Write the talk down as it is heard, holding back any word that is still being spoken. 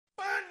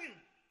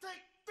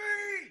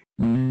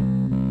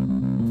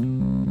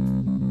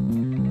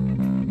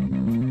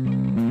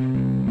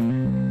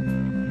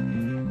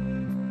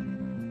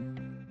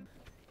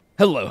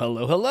Hello,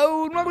 hello,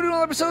 hello, and welcome to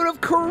another episode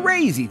of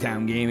Crazy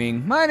Town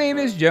Gaming. My name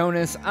is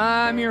Jonas,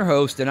 I'm your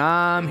host, and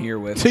I'm here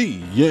with...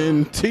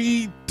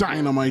 TNT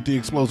Dinomight, the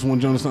explosive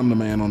one. Jonas, I'm the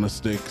man on the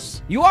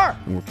sticks. You are!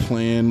 And we're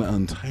playing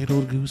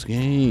Untitled Goose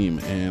Game,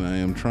 and I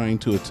am trying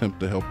to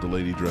attempt to help the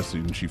lady dress,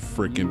 and she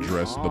freaking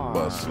dressed the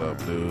bust up,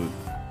 dude.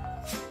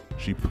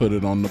 She put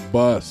it on the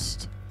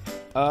bust.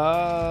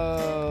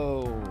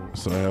 Oh.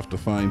 So I have to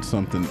find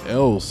something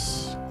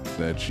else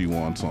that she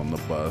wants on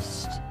the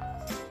bust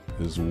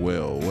as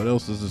well. What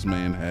else does this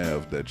man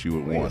have that you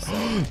would want?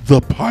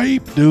 The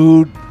pipe,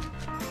 dude.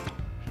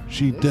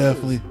 This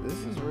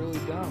is really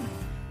dumb.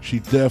 She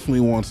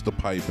definitely wants the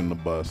pipe in the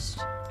bust.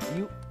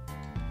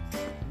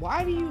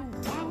 Why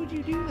would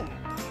you do that?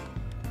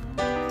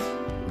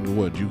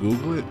 What, you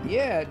Google it?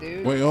 Yeah,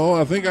 dude. Wait,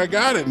 I think I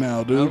got it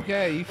now, dude.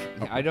 Okay,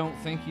 I don't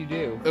think you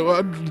do.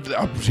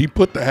 She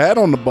put the hat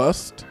on the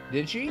bust.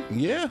 Did she?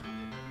 Yeah.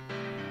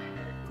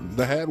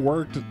 The hat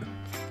worked.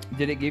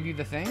 Did it give you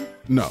the thing?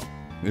 No,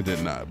 it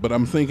did not. But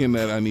I'm thinking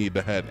that I need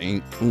the hat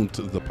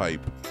onto the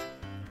pipe.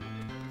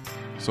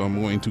 So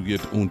I'm going to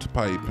get unt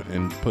pipe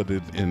and put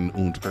it in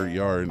unt her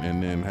yard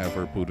and then have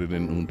her put it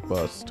in unt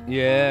bust.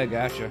 Yeah,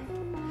 gotcha.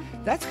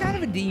 That's kind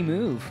of a D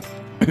move.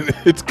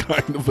 It's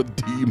kind of a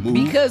D move.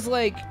 Because,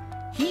 like,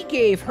 he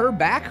gave her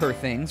back her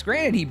things.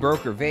 Granted, he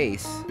broke her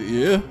vase.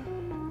 Yeah.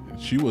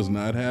 She was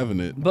not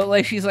having it. But,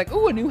 like, she's like,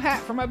 ooh, a new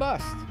hat for my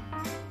bust.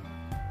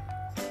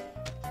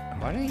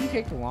 Why didn't you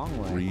take the long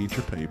way? Read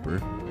your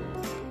paper.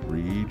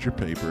 Read your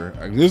paper.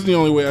 This is the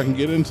only way I can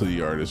get into the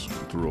yard is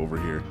through over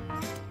here.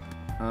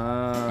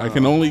 I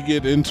can only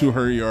get into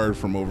her yard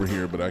from over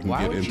here, but I can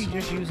get into... Why would she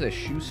just use a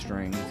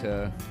shoestring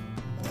to...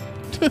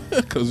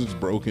 Because it's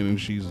broken and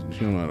she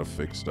don't know how to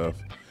fix stuff.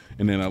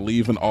 And then I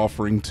leave an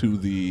offering to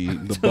the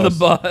bust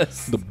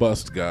gods. To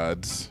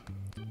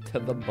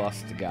the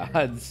bust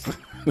gods.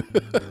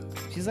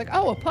 She's like,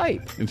 oh, a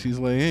pipe. And she's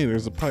like, hey,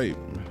 there's a pipe.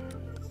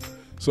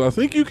 So I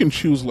think you can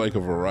choose like a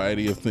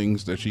variety of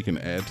things that she can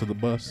add to the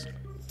bust.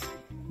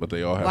 But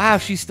they all have... Wow,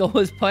 she stole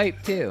his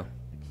pipe too.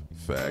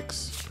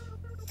 Facts.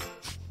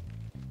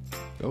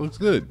 That looks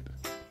good.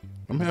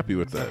 I'm happy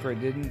with that. Except for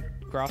it didn't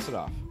cross it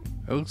off.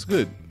 That looks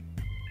good.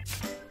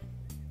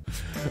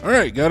 All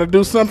right, gotta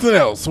do something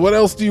else. What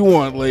else do you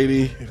want,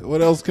 lady?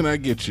 What else can I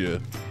get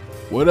you?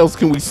 What else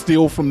can we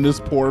steal from this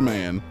poor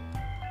man?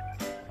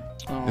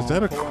 Oh, is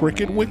that a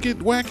cricket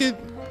wicket whacket?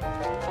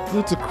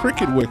 It's a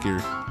cricket wicker.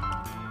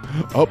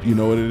 Oh, you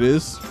know what it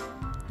is?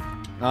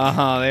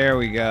 There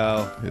we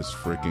go. His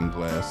freaking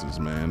glasses,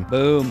 man.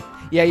 Boom.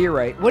 Yeah, you're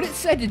right. What it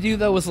said to do,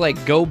 though, was,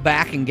 like, go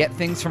back and get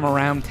things from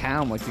around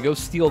town. Like, to go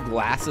steal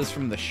glasses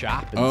from the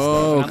shop and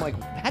stuff. And I'm like,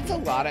 that's a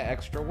lot of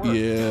extra work.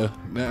 Yeah.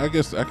 Now, I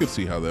guess I could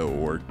see how that would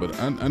work. But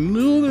I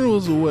knew there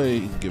was a way.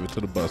 Give it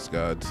to the bus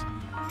gods.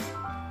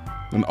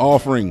 An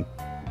offering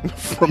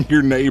from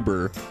your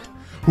neighbor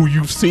who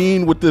you've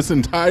seen with this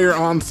entire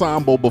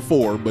ensemble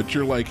before. But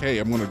you're like, hey,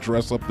 I'm going to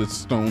dress up this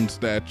stone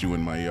statue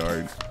in my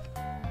yard.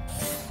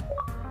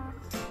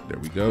 There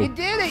we go. You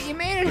did it. You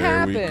made it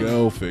happen. There we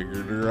go.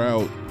 Figured her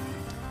out.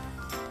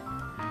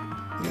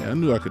 Yeah, I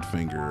knew I could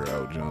finger her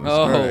out, Jonas.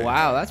 Oh, right.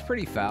 wow. That's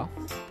pretty foul.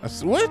 I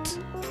said, what?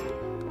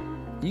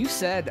 You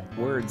said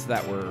words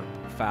that were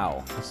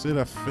foul. I said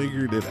I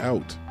figured it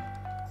out.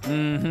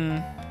 Mm-hmm.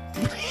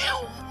 What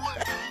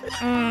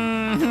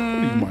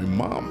are you, my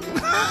mom?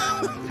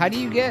 How do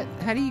you get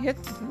to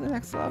the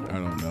next level? I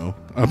don't know.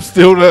 I'm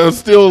still a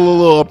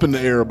little up in the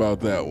air about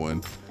that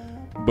one.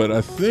 But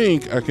I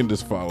think I can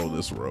just follow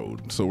this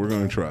road. So we're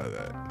going to try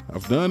that.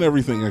 I've done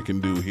everything I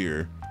can do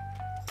here.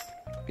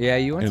 Yeah,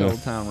 you went to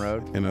Old Town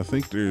Road. And I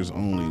think there's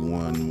only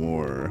one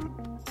more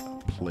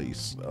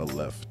place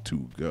left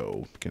to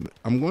go.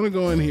 I'm going to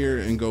go in here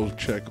and go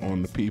check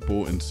on the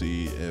people and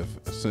see if,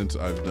 since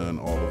I've done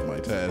all of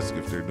my tasks,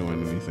 if they're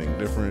doing anything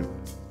different.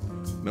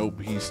 Nope,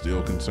 he's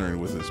still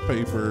concerned with his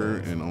paper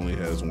and only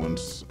has one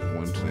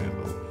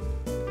sandal.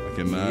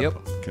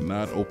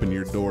 Cannot open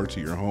your door to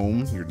your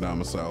home. Your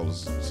domicile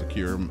is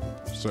secure,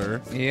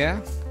 sir.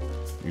 Yeah.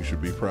 You should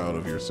be proud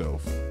of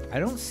yourself. I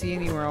don't see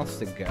anywhere else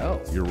to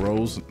go. Your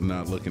rose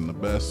not looking the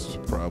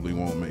best. Probably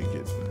won't make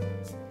it.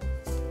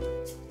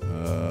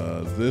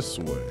 This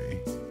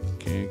way.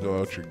 Can't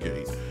go out your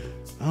gate.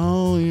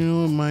 Oh, you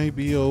know, it might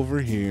be over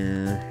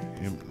here.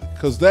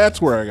 Because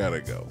that's where I gotta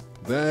go.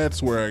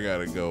 That's where I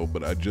gotta go,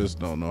 but I just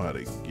don't know how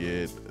to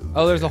get.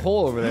 Oh, there's a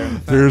hole over there in the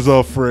fence. There's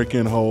a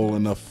freaking hole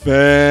in the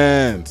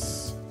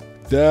fence.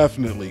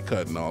 Definitely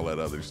cutting all that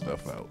other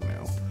stuff out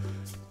now.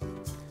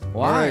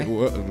 Why? Right,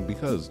 well,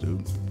 because,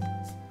 dude,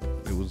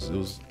 it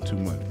was too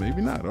much.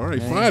 Maybe not. All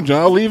right, fine,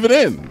 John. I'll leave it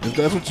in if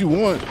that's what you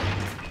want.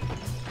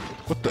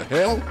 What the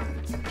hell?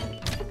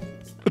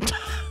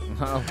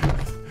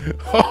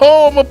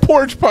 Oh, I'm a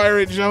porch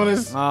pirate,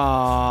 Jonas.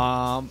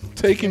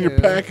 Taking your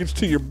package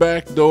to your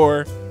back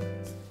door.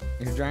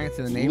 You're dragging it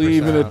to the neighbor's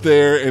leaving house. it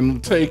there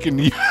and taking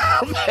your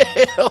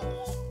mail.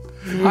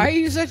 Why are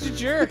you such a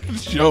jerk?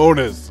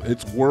 Jonas,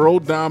 it's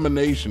world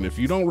domination. If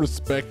you don't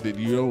respect it,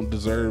 you don't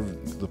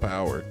deserve the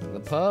power.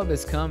 The pub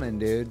is coming,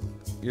 dude.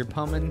 You're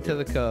pumming to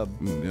the cub.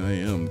 I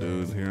am,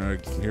 dude.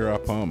 Here I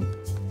pum.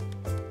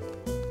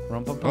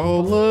 Rumpa-pum-pum. Oh,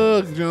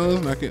 look,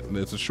 Jonas.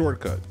 It's a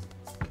shortcut.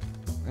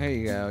 There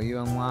you go. You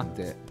unlocked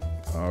it.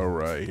 All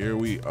right, here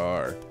we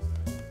are.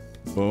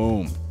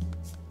 Boom.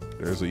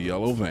 There's a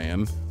yellow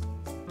van.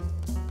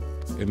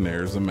 And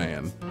there's a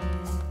man.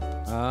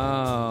 Oh.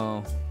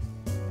 All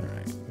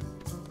right.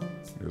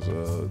 There's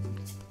a...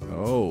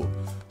 Oh.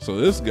 So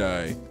this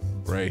guy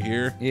right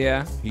here,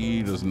 Yeah.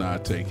 he does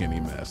not take any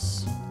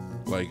mess.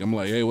 Like, I'm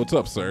like, hey, what's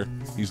up, sir?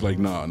 He's like,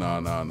 nah.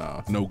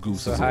 No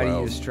gooses So how allowed.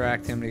 do you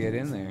distract him to get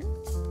in there?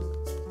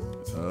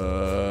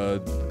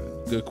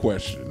 Good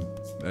question.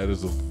 That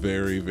is a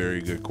very,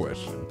 very good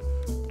question.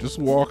 Just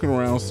walking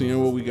around,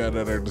 seeing what we got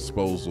at our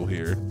disposal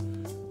here.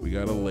 We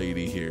got a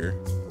lady here.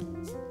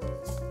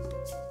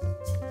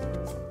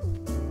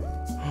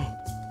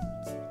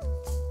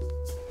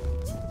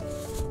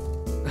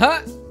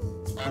 Huh?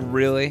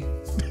 Really?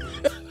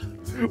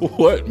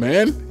 What,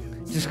 man?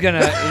 You're just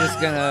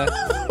gonna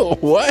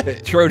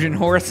What? Trojan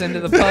horse into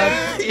the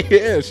pub?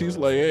 Yeah, she's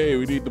like, hey,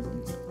 we need to.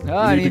 Oh,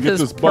 I need to need get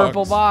this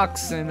purple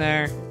box in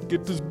there.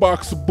 Get this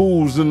box of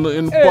booze in the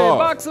Hey, bar.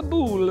 box of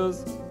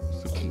boolas.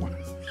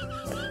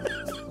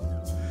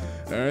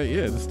 All right,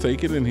 yeah, let's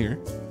take it in here.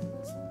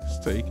 Let's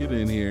take it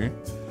in here.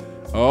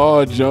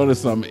 Oh,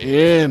 Jonas, I'm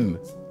in.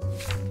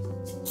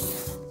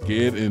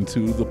 Get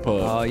into the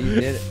pub. Oh, you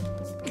did it.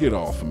 Get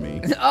off of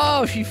me.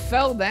 Oh, she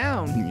fell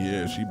down.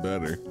 Yeah, she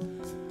better.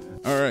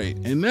 All right,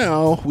 and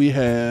now we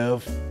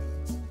have.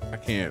 I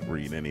can't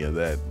read any of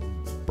that.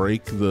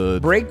 Break the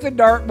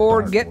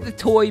dartboard, get the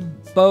toy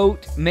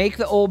boat, make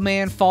the old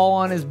man fall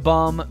on his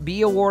bum,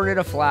 be awarded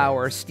a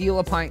flower, steal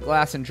a pint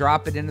glass and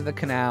drop it into the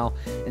canal,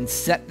 and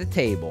set the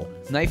table.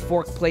 Knife,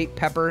 fork, plate,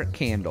 pepper,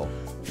 candle.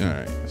 All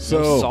right, No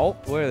so salt?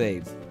 What are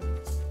they?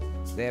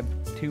 They have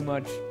too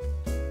much.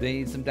 They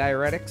need some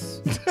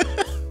diuretics?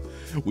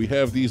 we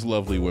have these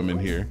lovely women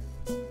here.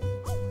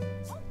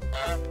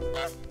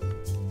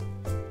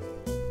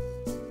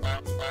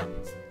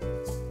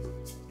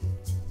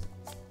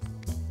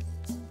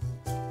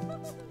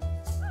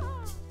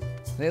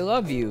 They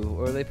love you,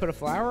 or they put a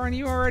flower on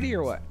you already,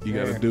 or what? You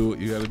gotta There.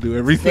 do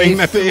everything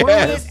that they threw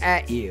ask. it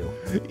at you.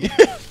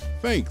 Yeah,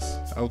 thanks.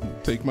 I'll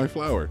take my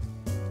flower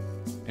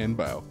and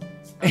bow.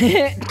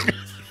 You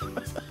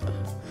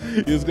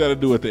just gotta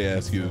do what they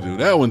ask you to do.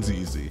 That one's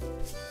easy.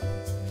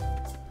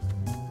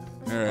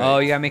 All right. Oh,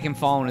 you gotta make him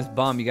fall on his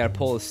bum. You gotta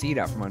pull his seat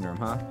out from under him,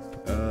 huh?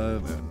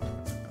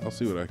 I'll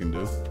see what I can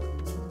do.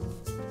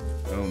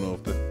 I don't know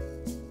if the.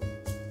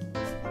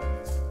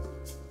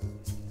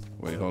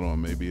 Wait, hold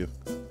on. Maybe if.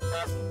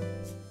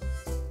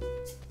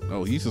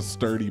 Oh, he's a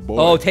sturdy boy.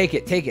 Oh, take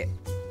it, take it.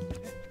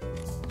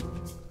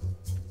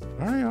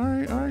 All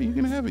right. You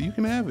can have it. You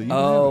can have it.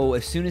 Oh,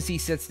 as soon as he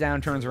sits down,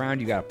 turns around,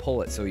 you gotta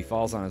pull it so he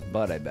falls on his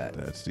butt, I bet.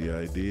 That's the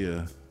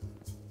idea.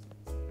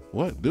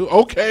 What, dude?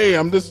 Okay,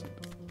 I'm just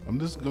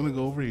gonna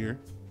go over here.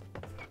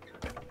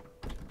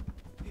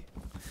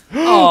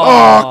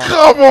 Oh,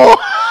 come on!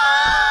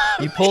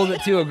 You pulled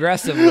it too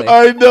aggressively.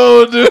 I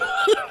know, dude.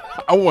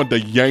 I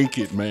wanted to yank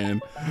it,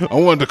 man. I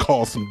wanted to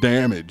cause some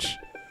damage.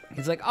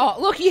 He's like, oh,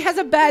 look, he has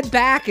a bad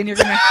back, and you're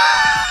gonna...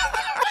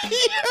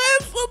 He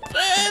has a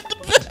bad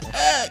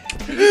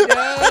back. He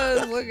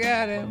does, look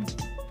at him.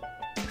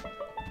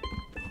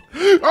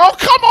 Oh,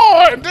 come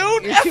on,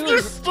 dude. You're That's too,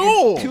 your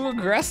stool. You're too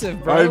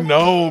aggressive, bro. I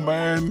know,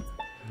 man.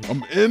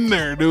 I'm in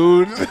there,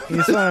 dude. You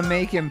just want to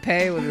make him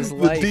pay with his The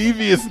life.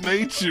 devious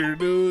nature,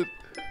 dude.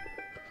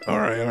 All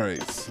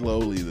right.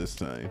 Slowly this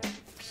time.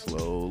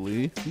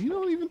 Slowly. You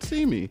don't even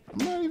see me.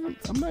 I'm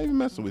not even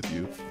messing with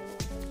you.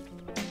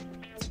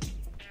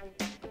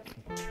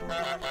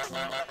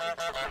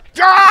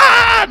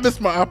 Ah! I missed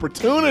my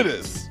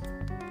opportunities.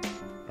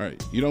 All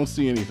right, you don't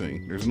see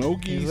anything. There's no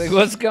geese. He's like,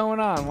 what's going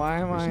on? Why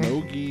am I... There's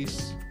no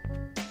geese.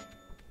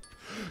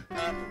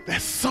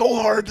 That's so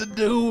hard to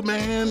do,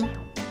 man.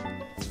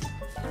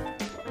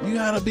 You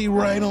gotta be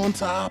right on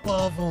top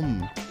of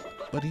him.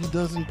 But he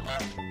doesn't.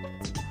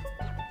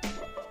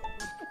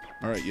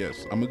 All right,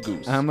 yes, I'm a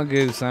goose. I'm a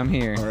goose. I'm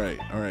here. All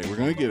right. We're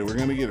gonna get it. We're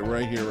gonna get it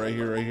right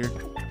here.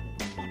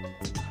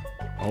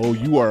 Oh,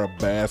 you are a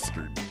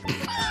bastard.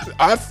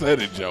 I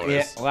said it,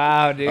 Jonas. Yeah.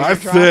 Wow, dude. I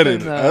said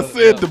it. I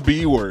said the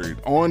B word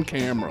on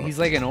camera. He's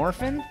like an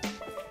orphan?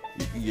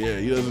 Yeah,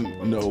 he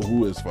doesn't know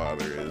who his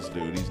father is,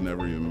 dude. He's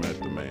never even met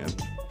the man.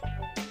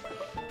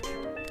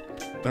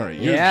 All right,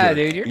 you're a jerk.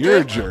 Dude, you're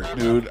a jerk,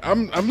 dude.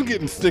 I'm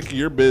getting sick of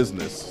your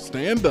business.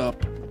 Stand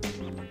up.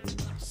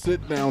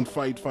 Sit down.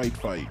 Fight.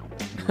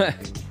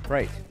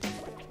 Right.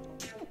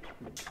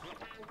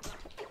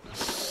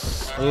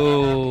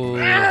 Ooh.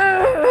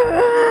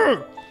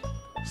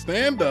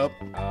 Stand up.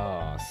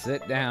 Oh,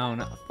 sit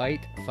down.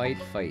 Fight, he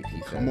says.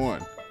 Come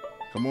on.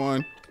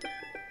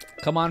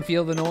 Come on,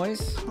 feel the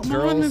noise. Come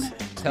Girls, on,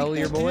 tell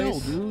your boys. L,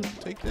 dude.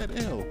 Take that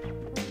L.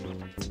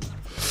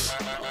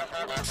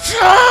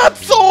 Ah,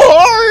 it's so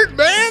hard,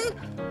 man.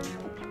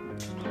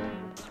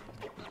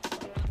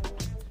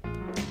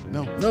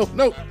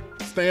 No.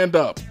 Stand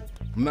up.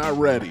 I'm not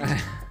ready.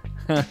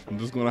 I'm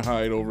just gonna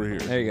hide over here.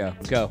 There you go.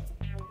 Go.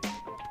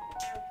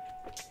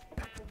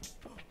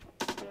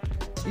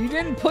 You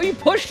didn't put. You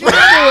pushed it into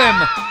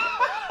him.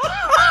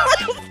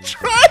 I'm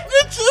trying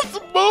to just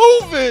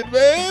move it,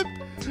 man.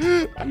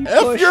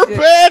 F your pushed it.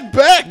 bad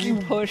back. You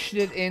pushed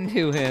it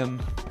into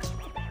him.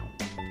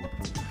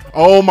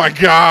 Oh my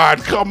God!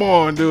 Come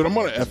on, dude. I'm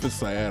gonna F his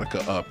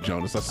sciatica up,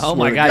 Jonas. I Oh swear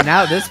my to God!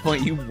 Now at this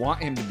point, you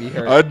want him to be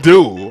hurt. I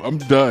do. I'm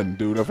done,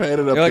 dude. I've had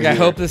it up. You're like, to I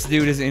here. hope this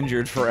dude is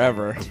injured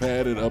forever. I've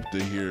had it up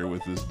to here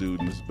with this dude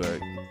in his back.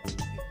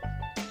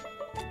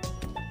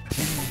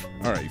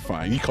 All right,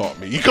 fine. He caught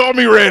me. He caught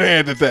me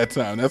red-handed that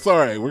time. That's all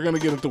right. We're gonna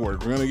get it to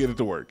work. We're gonna get it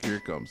to work. Here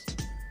it comes.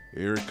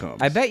 Here it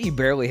comes. I bet you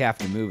barely have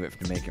to move it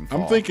to make him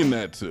fall. I'm thinking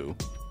that too.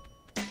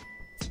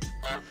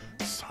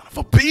 Son of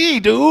a bee,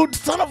 dude.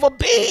 Son of a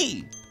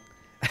bee.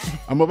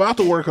 I'm about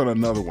to work on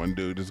another one,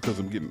 dude, just because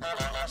I'm getting...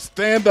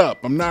 Stand up.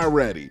 I'm not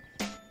ready.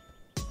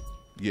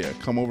 Yeah,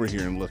 come over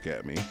here and look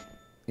at me.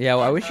 Yeah,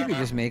 well, I wish you could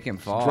just make him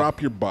fall. Drop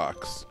your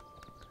box.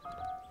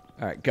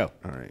 All right, go.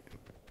 All right.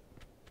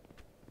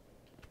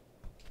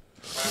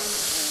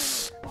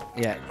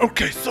 Yeah.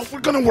 Okay, so we're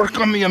going to work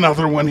on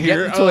another one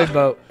here. Get the toy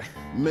boat.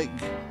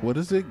 What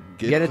is it?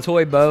 Get a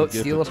toy boat,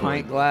 get steal the a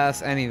pint toy.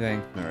 glass,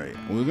 anything. All right,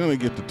 we're gonna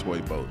get the toy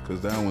boat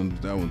because that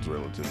one's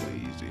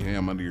relatively easy. Hey,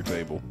 I'm under your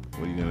table.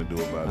 What are you gonna do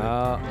about it?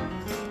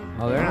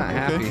 Oh, they're not Okay.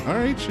 happy. All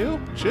right, chill.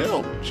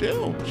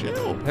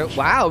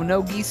 Wow,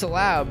 no geese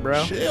allowed,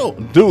 bro. Chill,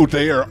 dude.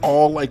 They are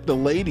all like the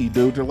lady,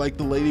 dude. They're like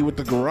the lady with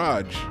the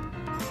garage.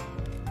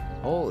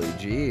 Holy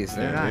jeez,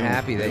 they're Yeah, not they don't-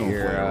 happy they that don't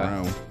you're. play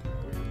around.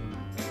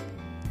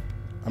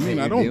 I mean,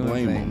 that I you're don't doing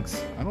blame things.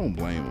 them. I don't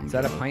blame them. Is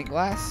that a pint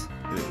glass?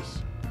 It is.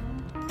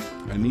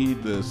 I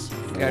need this.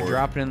 You gotta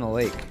drop it in the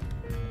lake.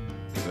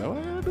 Is that what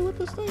I gotta do with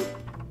this thing?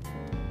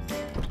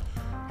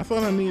 I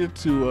thought I needed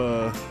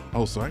to,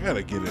 oh, so I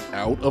gotta get it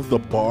out of the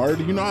bar?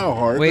 Do you know how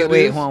hard that is?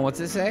 Wait, hold on. What's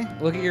it say?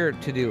 Look at your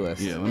to-do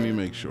list. Yeah, let me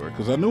make sure,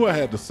 because I knew I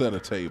had to set a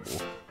table.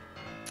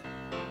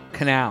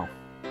 Canal.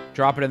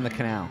 Drop it in the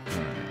canal.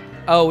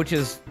 Oh, which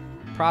is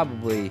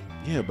probably...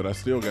 Yeah, but I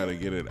still gotta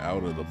get it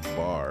out of the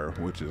bar,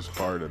 which is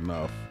hard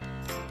enough.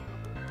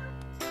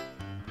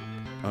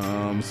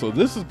 So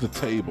this is the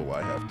table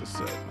I have to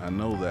set. I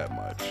know that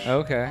much.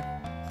 Okay.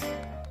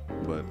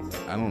 But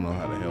I don't know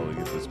how the hell to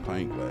get this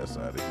pint glass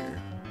out of here.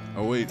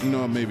 Oh wait, you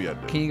know what? Maybe I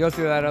do. Can you go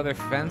through that other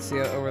fence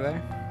over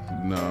there?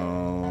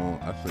 No,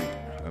 I think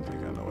I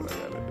know what I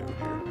gotta do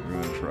here.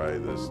 We're gonna try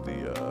this.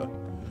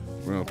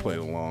 We're gonna play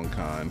the long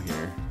con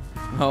here.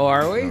 Oh,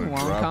 are we? I'm gonna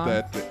Long drop con?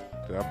 that.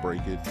 Did I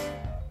break it?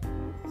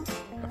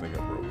 I think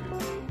I broke it.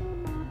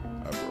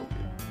 I broke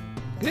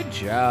it. Good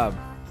job.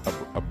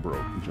 I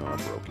broke, John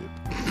broke it.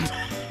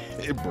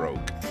 It broke.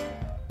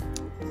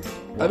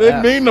 Well, I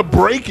didn't mean to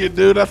break it,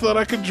 dude. I thought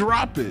I could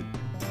drop it.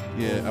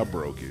 Yeah, I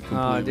broke it.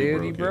 Oh, Completely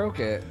dude, you broke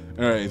it.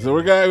 All right, so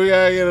we gotta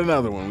get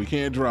another one. We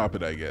can't drop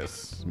it, I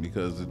guess,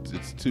 because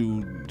it's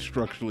too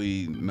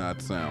structurally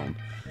not sound.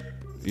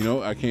 You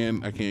know, I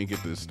can't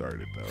get this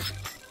started though.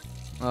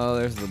 Oh,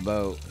 there's the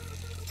boat.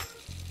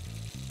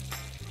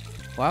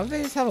 Why would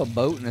they just have a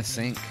boat in a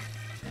sink?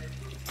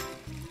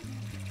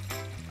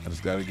 I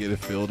just gotta get it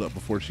filled up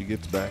before she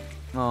gets back.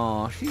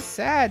 Oh, she's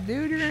sad,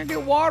 dude. You're gonna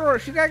get water.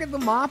 She gotta get the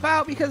mop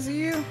out because of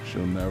you.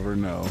 She'll never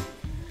know.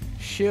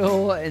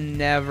 She'll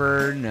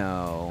never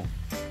know.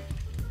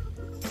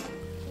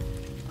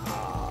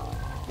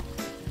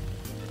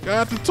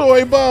 Got the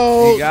toy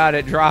boat. You got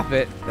it. Drop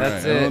it.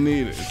 That's All right, it. I don't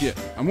need it. Yeah,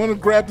 I'm gonna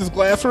grab this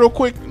glass real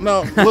quick.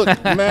 No, look,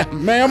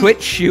 ma'am. Quit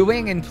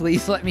chewing and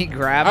please let me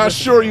grab I this.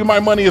 assure you, my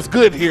money is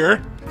good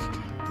here.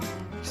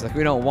 She's like,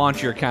 we don't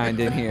want your kind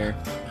in here.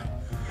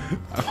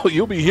 Oh,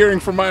 you'll be hearing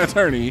from my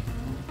attorney.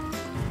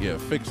 Yeah,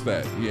 fix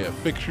that. Yeah,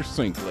 fix your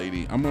sink,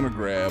 lady. I'm gonna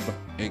grab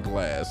a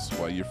glass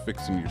while you're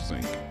fixing your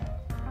sink.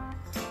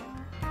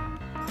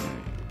 Okay,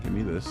 give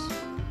me this.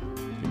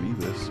 Give me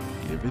this.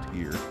 Give it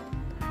here.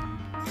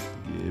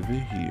 Give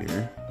it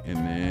here. And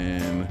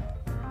then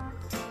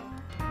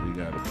we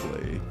gotta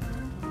play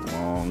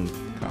long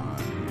con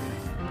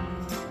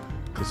here.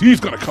 Cause he's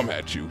gonna come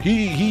at you.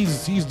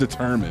 He's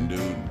determined,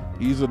 dude.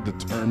 He's a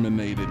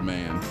determinated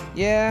man.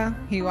 Yeah.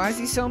 Why is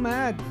he so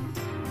mad?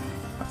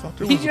 I thought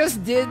there He was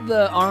just did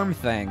the arm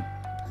thing.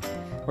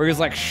 Where he was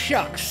like,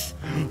 shucks.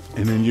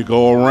 And then you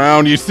go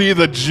around, you see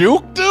the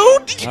juke,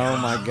 dude? Oh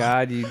my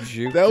god, you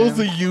juked That was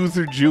him. a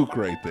user juke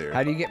right there.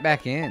 How do you get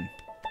back in?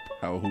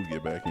 Who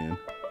get back in?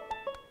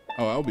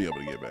 Oh, I'll be able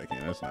to get back in.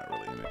 That's not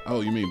really in it.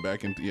 Oh, you mean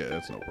back in? Yeah,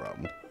 that's no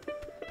problem.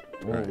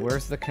 Well, Right.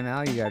 where's the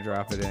canal you gotta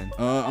drop it in?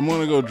 I'm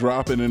gonna go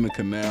drop it in the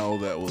canal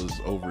that was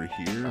over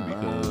here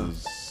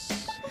because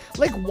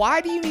Like,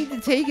 why do you need to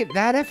take it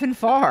that effing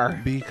far?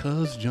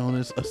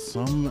 Jonas,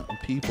 some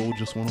people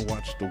just want to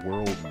watch the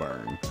world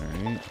burn, all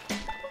right?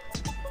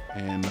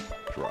 And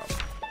drop.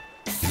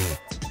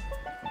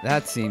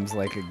 That seems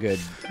like a good...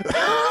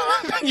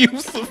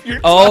 Use of your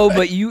Oh, time.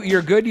 but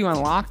you're good you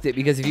unlocked it,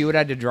 because if you would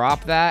have had to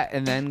drop that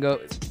and then go,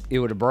 it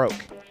would have broke.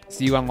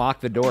 So you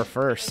unlocked the door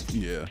first.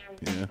 Yeah.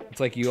 It's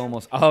like you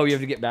almost... Oh, you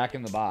have to get back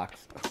in the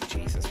box. Oh,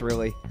 Jesus,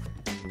 really?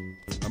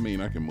 I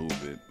mean, I can move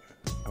it.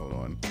 Hold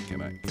on.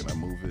 Can I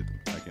move it?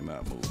 I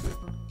cannot move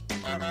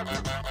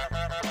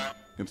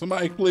it. Can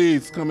somebody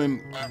please come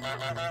in?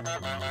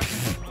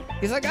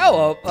 He's like,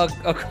 oh,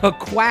 a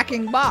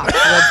quacking box.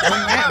 Let's bring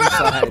that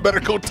I inside. better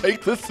go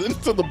take this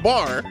into the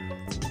bar.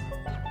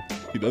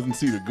 He doesn't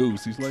see the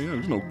goose. He's like,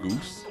 there's no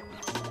goose.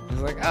 He's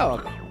like,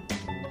 oh.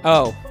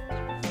 Oh.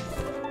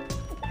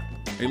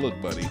 Hey,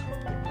 look, buddy.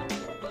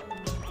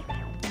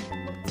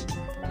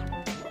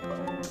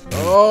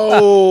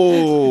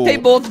 Oh! They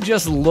both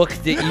just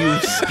looked at you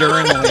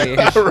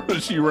sternly.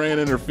 She ran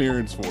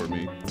interference for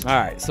me. All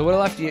right, so what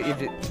left you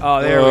did?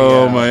 Oh, there we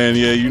go. Oh, man,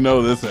 yeah, you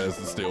know this has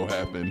to still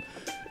happen.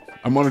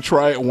 I'm going to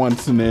try it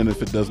once, and then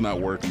if it does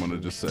not work, I'm going to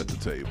just set the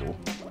table.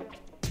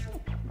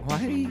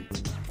 Why?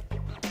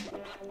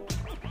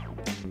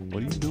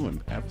 What are you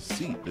doing? Have a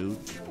seat, dude.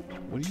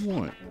 What do you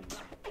want?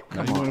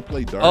 Now you want to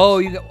play darts? Oh,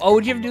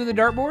 would you have to do the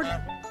dartboard?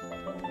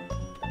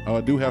 Oh,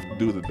 I do have to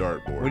do the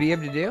dartboard. What do you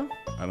have to do?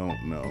 I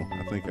don't know.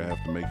 I think I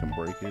have to make him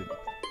break it.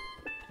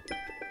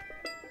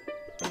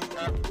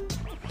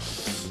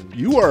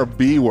 You are a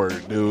B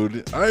word,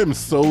 dude. I am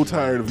so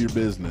tired of your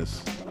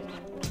business.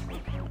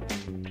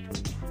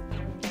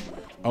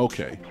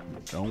 Okay.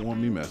 Don't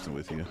want me messing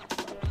with you.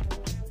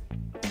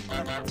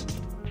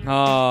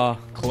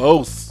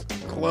 Close.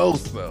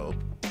 Close, though.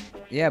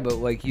 Yeah, but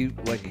like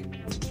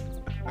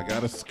I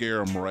gotta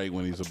scare him right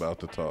when he's about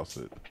to toss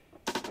it.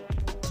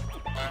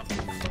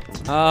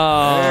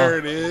 There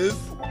it is.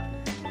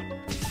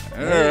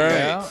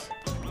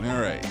 All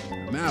right.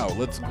 Now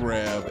let's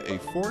grab a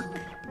fork.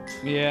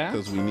 Yeah.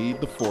 Because we need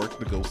the fork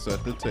to go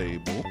set the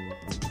table.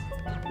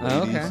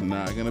 Lady's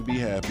not gonna be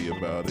happy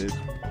about it.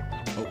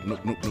 Oh, nope.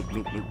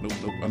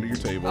 Under your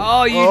table.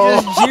 Oh, you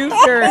just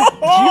juked her.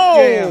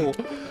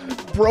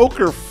 Juke broke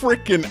her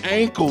freaking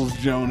ankles,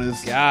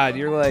 Jonas. God,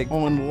 you're like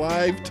on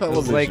live television. It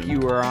was like you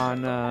were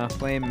on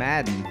playing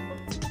Madden.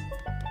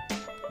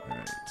 All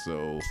right,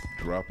 so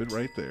drop it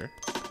right there.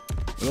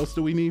 What else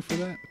do we need for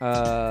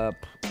that?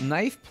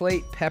 Knife,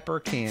 plate, pepper,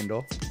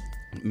 candle.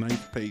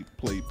 Knife, plate,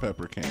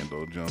 pepper,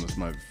 candle. Jonas,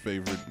 my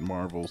favorite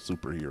Marvel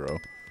superhero.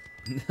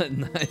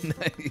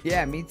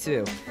 Yeah, me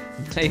too.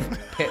 Knife,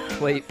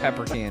 plate,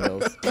 pepper,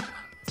 candles.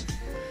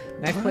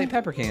 Knife, plate,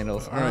 pepper,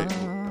 candles. All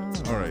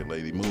right,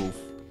 lady, move.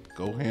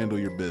 Go handle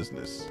your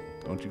business.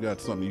 Don't you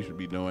got something you should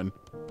be doing?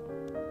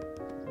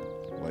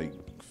 Like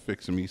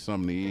fixing me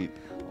something to eat?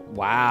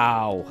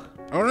 Wow.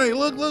 All right,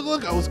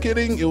 look. I was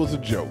kidding. It was a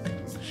joke.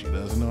 She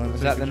doesn't know how to.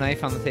 Is that the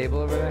knife on the table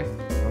over there?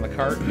 On the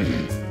cart? The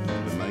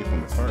knife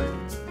on the cart.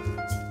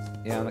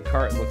 Yeah, on the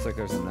cart it looks like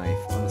there's a knife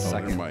on the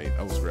second. There might.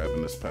 I was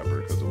grabbing this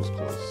pepper because it was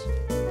close.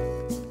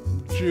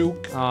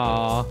 Juke.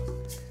 Aw.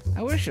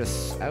 I wish a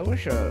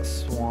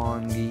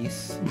swan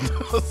geese.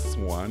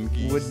 Swan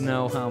geese would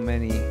know how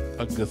many.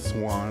 A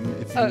gaswan,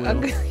 if you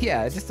will.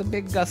 Yeah, just a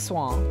big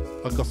gaswan.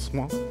 A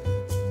gaswan.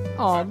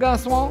 Oh,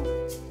 gaswan.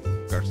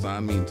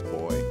 Garçon means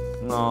boy.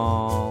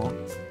 Oh.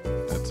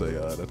 That's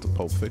a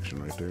Pulp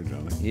Fiction right there,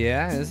 Johnny.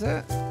 Yeah, is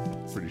it?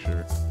 Pretty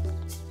sure.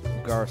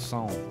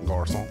 Garçon.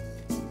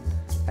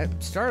 I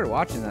started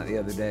watching that the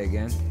other day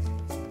again.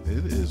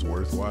 It is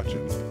worth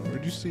watching.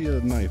 Where'd you see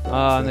a knife?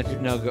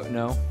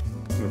 No.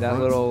 That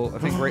little, I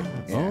think right.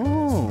 Yeah.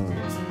 Oh.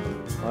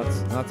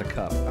 That's a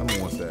cup. I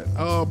don't want that.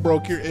 Oh,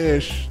 broke your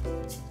ish.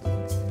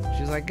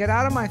 She's like, get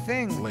out of my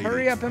thing. Lady.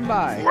 Hurry up and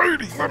buy.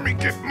 Lady, let me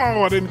get.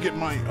 No, I didn't get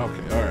mine.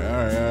 Okay. All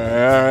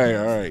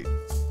right.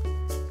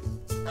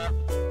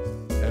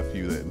 F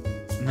you then.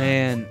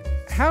 Man,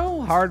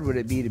 how hard would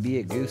it be to be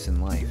a goose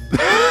in life?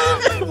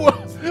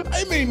 Well,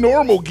 I mean,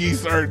 normal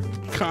geese are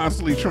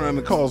constantly trying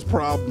to cause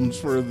problems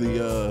for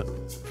the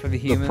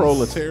humans, the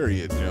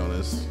proletariat,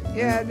 Jonas.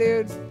 Yeah,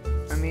 dude.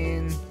 I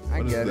mean,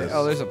 I get it. I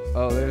don't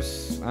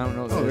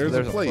know. There's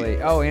a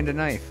plate. Oh, and a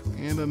knife.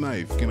 And a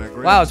knife. Can I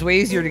grab? Wow, it's way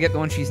easier to get the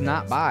one she's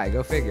not by.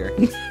 Go figure.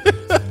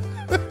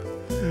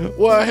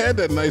 Well, I had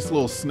that nice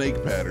little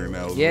snake pattern.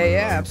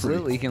 Yeah,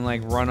 absolutely. You can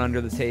like run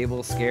under the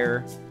table,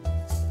 scare.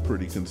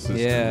 Pretty consistent.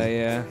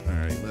 Yeah. All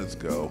right, let's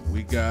go.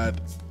 We got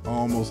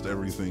almost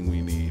everything we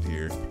need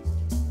here.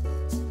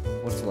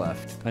 What's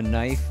left? A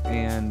knife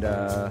and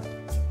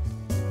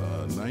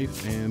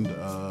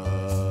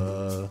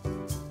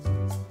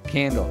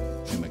candle.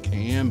 And a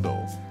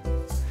candle.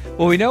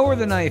 Well, we know where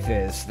the knife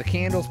is. The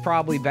candle's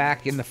probably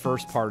back in the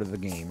first part of the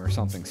game or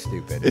something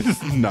stupid.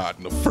 It's not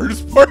in the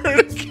first part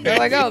of the game. They're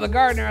like, oh, the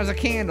gardener has a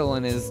candle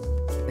in his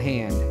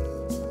hand.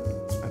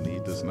 I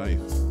need this knife.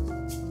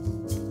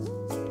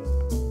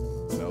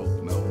 No,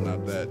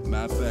 not that.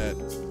 Not that.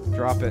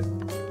 Drop it.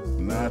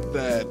 Not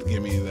that.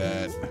 Give me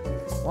that.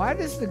 Why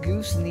does the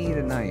goose need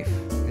a knife?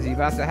 Is he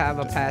about to have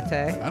a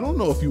pate? I don't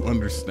know if you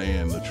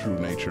understand the true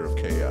nature of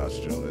chaos,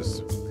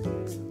 Jonas.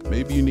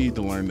 Maybe you need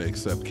to learn to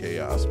accept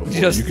chaos before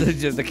just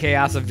the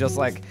chaos of just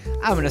like,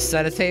 I'm gonna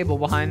set a table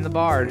behind the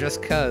bar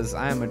just cause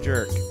I'm a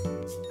jerk.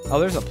 Oh,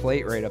 there's a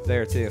plate right up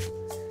there too.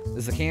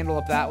 Is the candle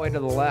up that way to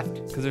the left?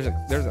 Cause there's a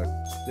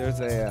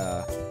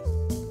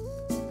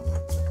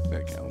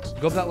that counts.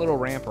 Go up that little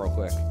ramp real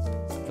quick.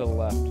 To the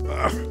left.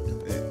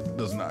 It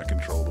does not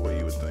control the way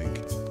you would think.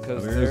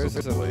 Because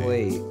there's a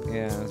plate.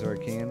 Yeah, is there a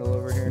candle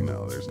over here?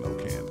 No, there's no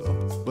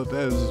candle. But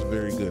that is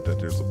very good that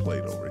there's a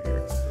plate over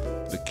here.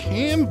 The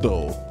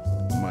candle,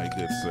 my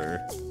good sir.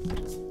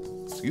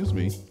 Excuse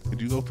me.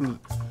 Could you go through?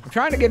 I'm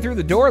trying to get through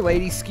the door,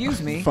 lady.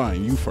 Excuse me.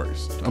 Fine, you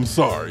first. I'm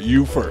sorry,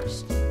 you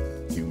first.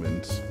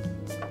 Humans.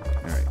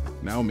 All right,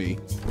 now me.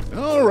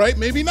 All right,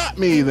 maybe not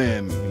me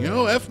then. You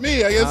know, F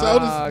me. I guess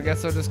I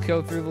guess I'll just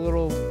go through the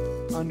little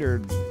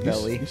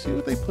underbelly. You see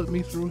what they put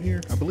me through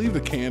here? I believe the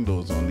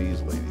candle is on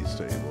these ladies'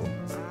 table.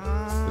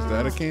 Is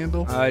that a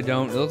candle? I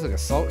don't. It looks like a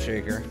salt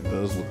shaker. It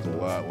does look a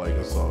lot like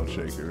a salt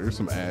shaker. There's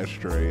some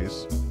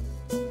ashtrays.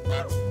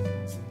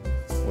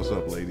 What's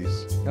up,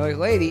 ladies? They're like,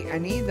 lady, I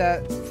need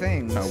that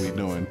thing. How we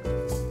doing?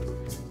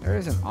 There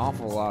is an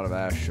awful lot of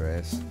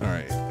ashtrays. All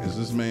right, is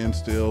this man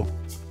still?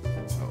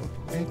 Oh,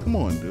 hey, come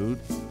on, dude.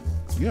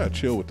 You gotta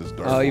chill with this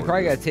dark. Oh, you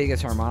probably gotta take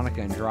his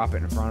harmonica and drop it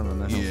in front of him,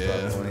 then he'll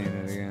start playing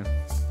it again.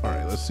 All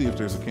right, let's see if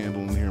there's a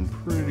candle in here. I'm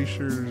pretty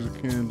sure there's a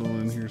candle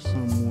in here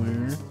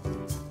somewhere.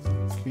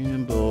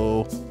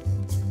 Candle.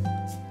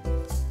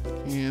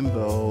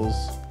 Candles.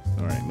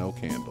 All right, no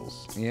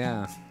candles.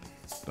 Yeah.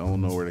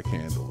 Don't know where the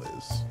candle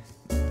is.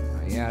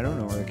 Yeah, I don't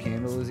know where the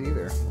candle is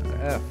either.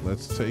 F.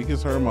 Let's take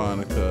his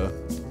harmonica,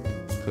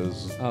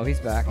 cause. Oh, he's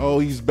back. Oh,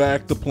 he's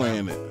back to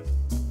playing it.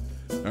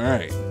 All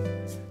right.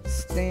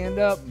 Stand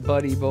up,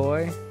 buddy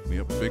boy.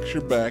 Yep. Fix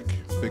your back.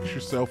 Fix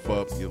yourself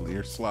up.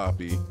 You're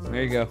sloppy.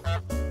 There you go.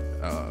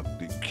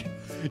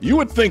 You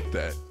would think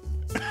that.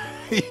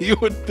 You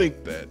would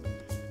think that.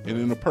 And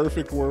in a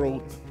perfect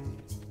world.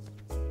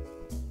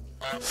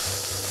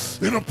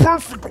 In a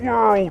perfect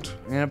world.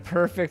 In a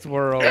perfect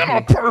world. In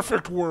a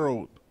perfect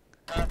world.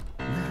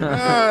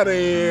 Out of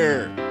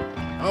here.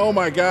 Oh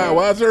my God.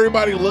 Why is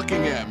everybody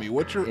looking at me?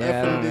 What's your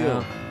effing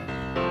deal?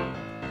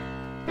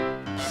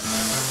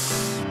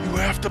 You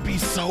have to be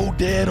so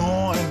dead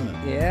on.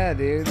 Yeah,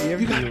 dude.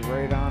 You have to be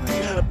right on it.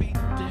 You gotta be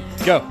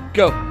dead. Go.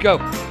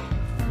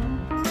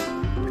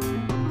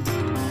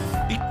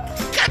 He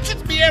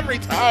catches me every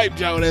time,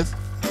 Jonas.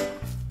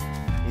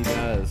 He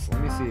does.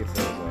 Let me see if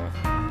there's a...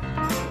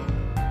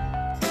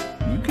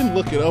 You can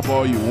look it up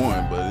all you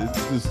want, but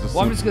it's just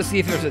Well, I'm just going to see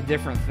if there's a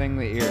different thing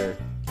that you're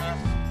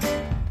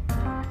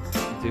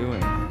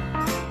doing.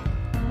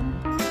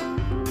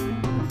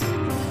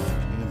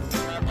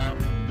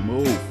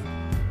 Move.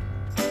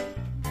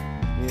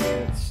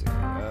 It's...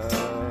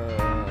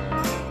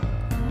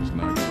 It's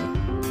not gonna...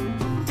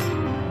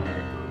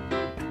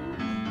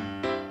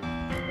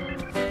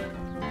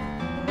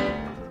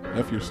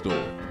 F your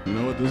stool. You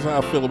know what? This is how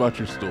I feel about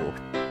your stool.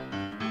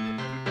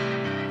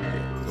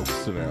 Yeah, go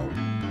sit down.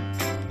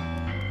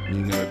 You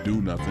ain't gonna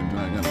do nothing. You're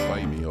not gonna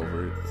fight me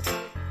over it.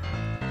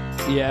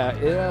 Yeah,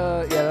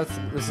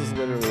 this is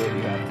literally what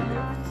you have to do.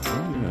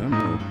 Oh, yeah, I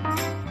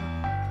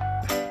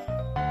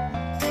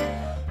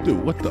know.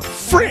 Dude, what the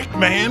frick,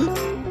 man?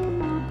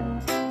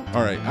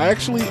 All right, I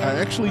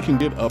actually can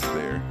get up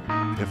there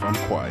if I'm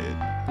quiet.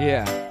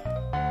 Yeah.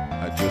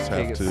 I just have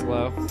Take it to.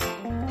 slow. Don't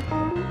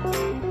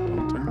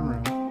turn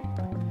around.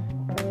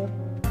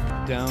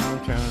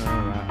 Don't turn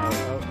around.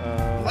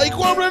 Oh. Like,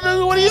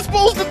 what are you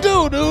supposed to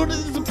do, dude?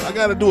 I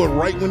gotta do it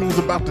right when he's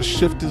about to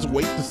shift his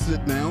weight to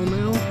sit down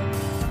now?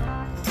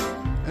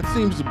 That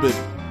seems a bit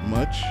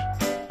much.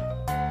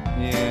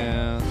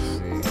 Yeah, let's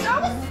see.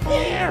 That was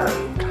fair!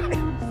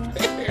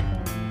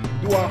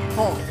 Do I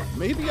honk?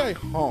 Maybe I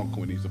honk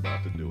when he's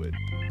about to do it.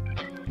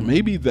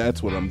 Maybe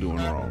that's what I'm doing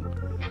wrong.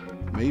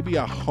 Maybe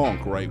I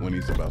honk right when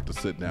he's about to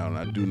sit down.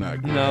 I do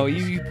not. No,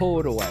 you pull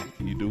it away.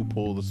 You do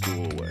pull the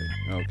stool away.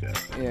 Okay.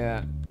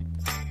 Yeah.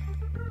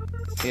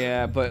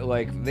 Yeah, but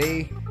like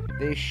they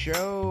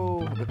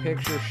show, the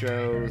picture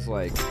shows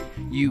like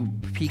you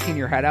peeking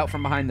your head out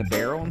from behind the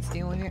barrel and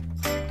stealing it.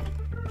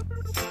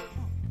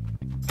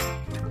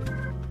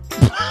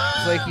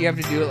 It's like you have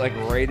to do it like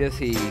right as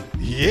he.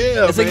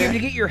 Yeah. It's like you have to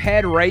get your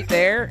head right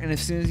there, and as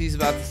soon as he's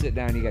about to sit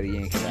down, you got to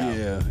yank it out.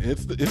 Yeah,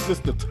 it's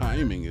just the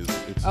timing is.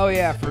 Oh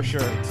yeah, for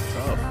sure. It's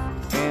tough.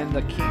 And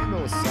the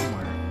candle is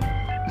somewhere.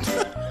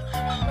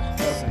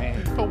 Just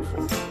saying.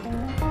 Hopeful.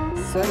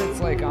 Said it's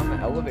like on the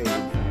elevated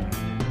thing,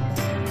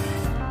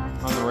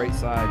 on the right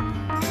side.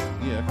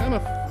 Yeah, I kind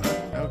of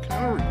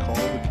recall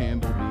the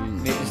candle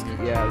being. Maybe just,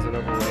 yeah, is it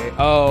over way?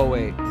 Oh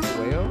wait, is it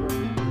way over?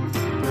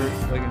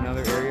 There's like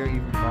another area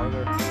even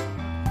farther.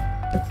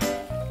 I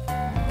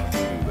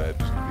can do that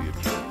just to be a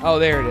jerk. Oh,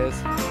 there it is.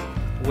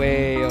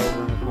 Way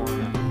over in the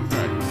corner.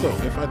 Alright, so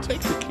if I take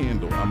the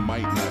candle, I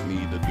might not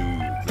need to do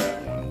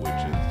that one,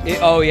 which is.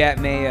 Oh yeah, it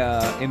may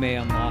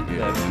unlock.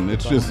 Yeah, and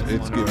it's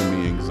giving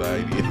me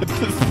anxiety at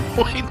this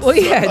point. Well,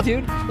 yeah,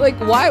 dude. Like,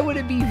 why would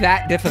it be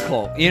that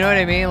difficult? You know what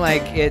I mean?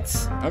 Like,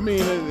 it's. I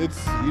mean,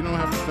 it's you don't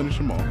have to finish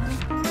them all.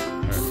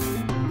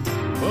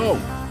 Alright.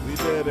 Boom. We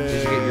did it.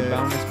 Did you get your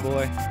bonus,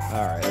 boy?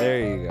 All right, there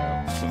you go.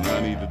 So now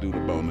I need to do the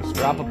bonus.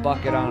 Drop a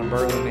bucket on a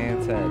burly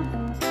man's head.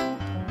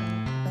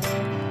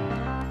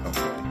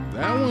 Okay,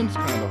 that one's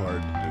kind of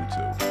hard to do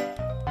too.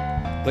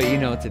 But you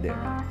know what to do.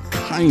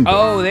 Kind of.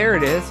 Oh, there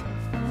it is.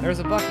 There's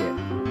a bucket.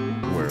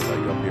 Where,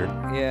 like up here?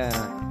 Yeah.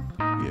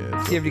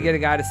 Yeah. Do you have to get a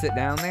guy to sit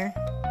down there?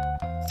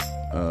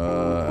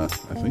 I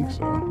think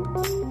so.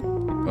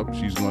 Oh,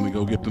 she's going to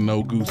go get the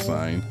no goose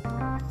sign.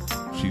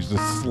 She's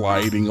just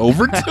sliding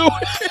over to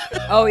it.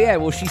 Oh, yeah.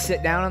 Will she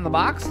sit down on the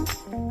box?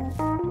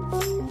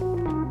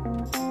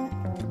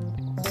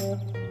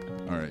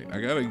 All right,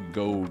 I gotta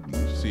go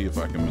see if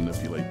I can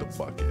manipulate the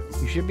bucket.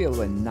 You should be able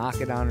to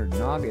knock it on her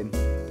noggin.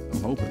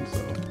 I'm hoping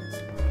so.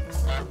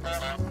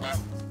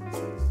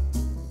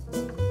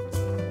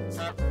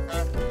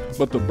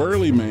 But the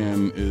burly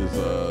man is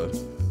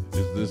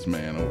this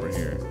man over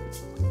here.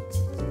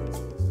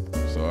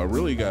 So I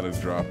really gotta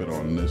drop it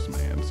on this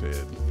man's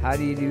head. How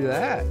do you do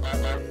that?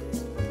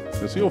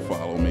 Because he'll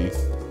follow me.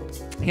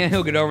 Yeah,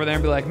 he'll get over there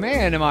and be like,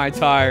 man, am I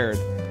tired?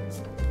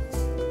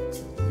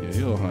 Yeah,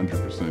 he'll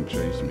 100%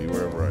 chase me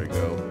wherever I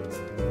go.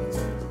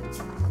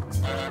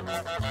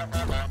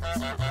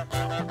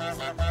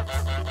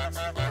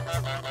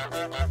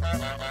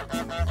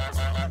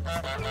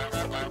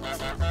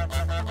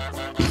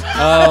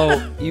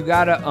 Oh, you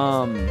gotta,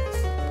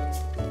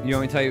 you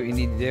want me to tell you what you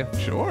need to do?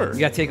 Sure. You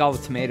gotta take all the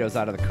tomatoes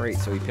out of the crate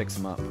so he picks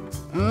them up.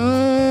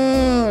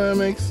 That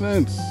makes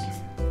sense.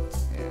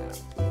 Yeah.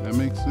 That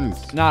makes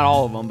sense. Not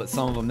all of them, but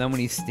some of them. Then when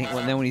he's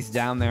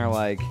down there,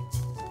 like,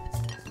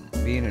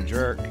 being a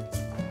jerk. All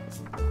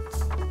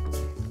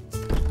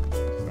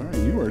right,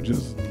 you are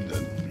just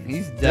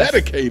He's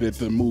dedicated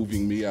to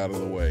moving me out of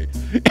the way.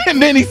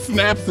 And then he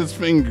snaps his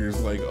fingers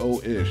like,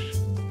 oh-ish.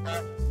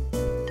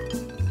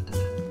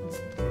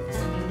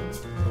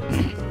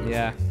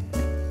 Yeah.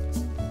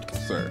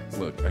 Sir,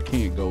 look, I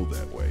can't go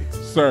that way.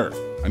 Sir,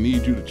 I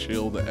need you to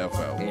chill the F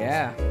out.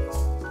 Yeah.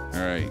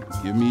 All right,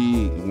 give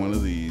me one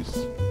of these.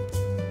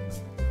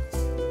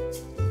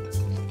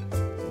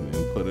 And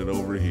then put it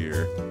over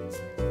here.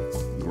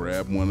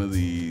 Grab one of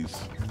these.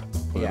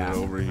 Put it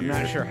over here.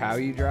 I'm not sure how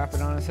you drop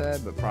it on his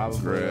head, but probably.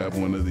 Grab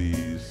one of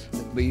these.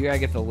 But you gotta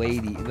get the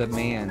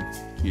man.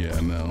 Yeah,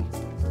 no.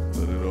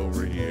 Put it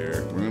over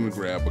here. We're gonna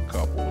grab a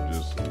couple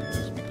just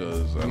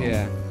because I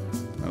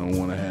don't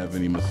want to have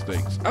any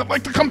mistakes. I'd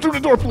like to come through the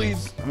door,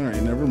 please. All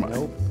right, never mind.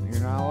 Nope, you're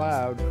not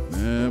allowed.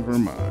 Never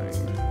mind.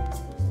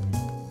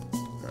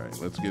 All right,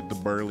 let's get the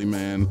burly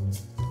man,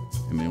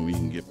 and then we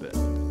can get the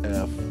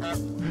F.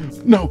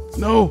 No,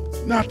 no,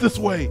 not this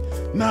way.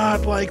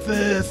 Not like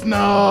this. No.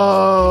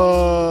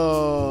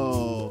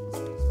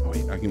 Oh,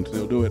 wait, I can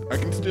still do it. I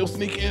can still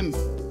sneak in.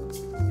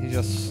 He's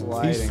just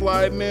sliding. He's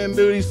sliding in,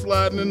 dude. He's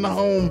sliding in the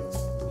home.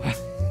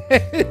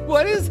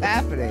 What is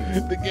happening?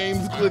 The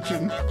game's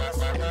glitching.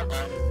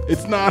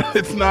 It's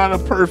not a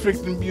perfect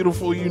and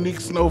beautiful, unique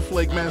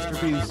snowflake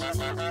masterpiece.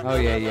 Oh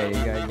yeah, you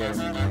gotta get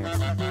him in there.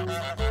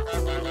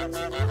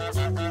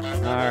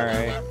 All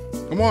right.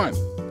 Come on.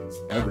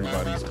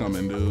 Everybody's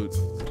coming, dude.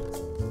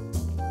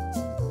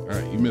 All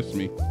right, you missed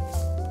me.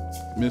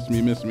 Miss me.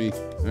 All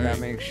Gotta right.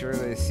 make sure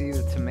they see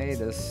the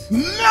tomatoes.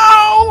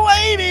 No,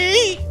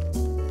 lady.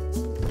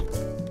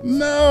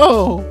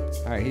 No.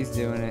 All right, he's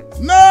doing it.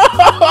 No.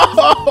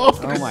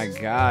 Oh my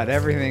God,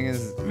 everything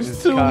is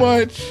too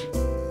much.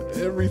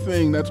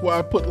 Everything. That's why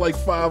I put like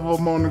 5 of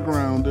them on the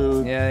ground,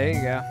 dude. Yeah, there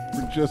you go.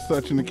 For just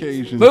such an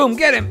occasion. Boom,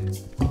 get him.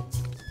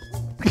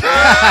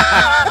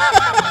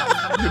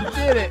 You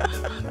did it.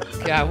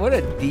 God, what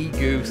a D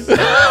goose.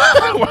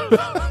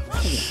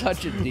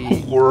 Such a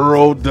D.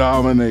 World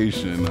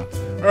domination.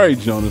 All right,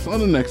 Jonas, on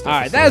the next episode. All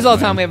right, that is all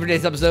the time we have for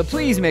today's episode.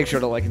 Please make sure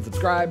to like and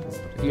subscribe.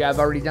 If you have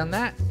already done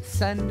that,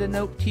 send a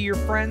note to your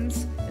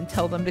friends and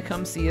tell them to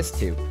come see us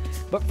too.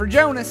 But for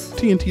Jonas,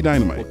 TNT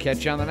Dinomight. we'll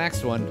catch you on the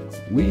next one.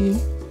 We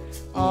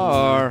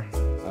are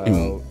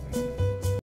out.